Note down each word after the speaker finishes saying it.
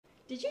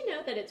Did you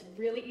know that it's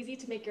really easy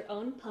to make your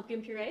own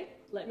pumpkin puree?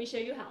 Let me show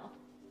you how.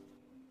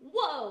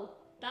 Whoa,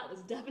 that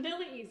was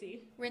definitely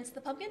easy. Rinse the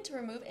pumpkin to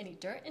remove any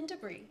dirt and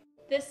debris.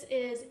 This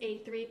is a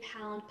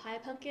 3-pound pie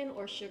pumpkin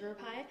or sugar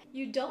pie.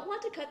 You don't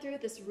want to cut through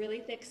this really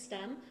thick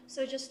stem,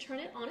 so just turn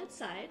it on its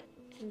side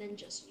and then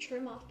just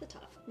trim off the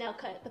top. Now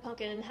cut the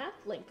pumpkin in half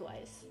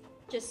lengthwise.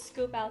 Just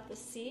scoop out the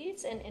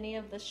seeds and any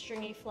of the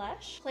stringy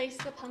flesh. Place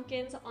the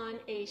pumpkins on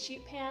a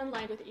sheet pan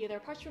lined with either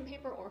parchment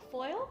paper or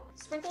foil.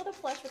 Sprinkle the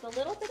flesh with a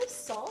little bit of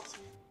salt.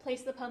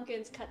 Place the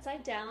pumpkins cut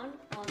side down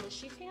on the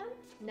sheet pan.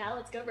 Now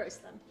let's go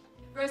roast them.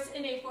 Roast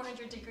in a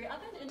 400-degree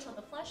oven until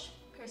the flesh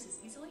pierces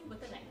easily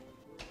with a knife.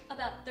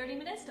 About 30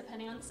 minutes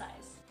depending on the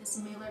size. The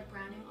similar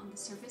browning on the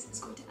surface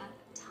is going to add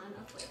a ton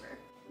of flavor.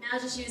 Now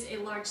just use a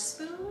large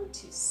spoon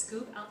to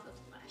scoop out the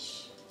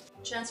flesh.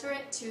 Transfer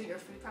it to your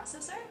food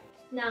processor.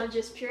 Now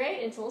just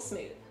puree until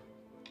smooth.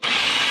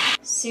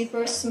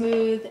 Super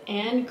smooth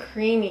and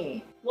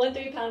creamy. 1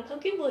 3-pound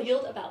pumpkin will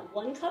yield about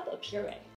 1 cup of puree.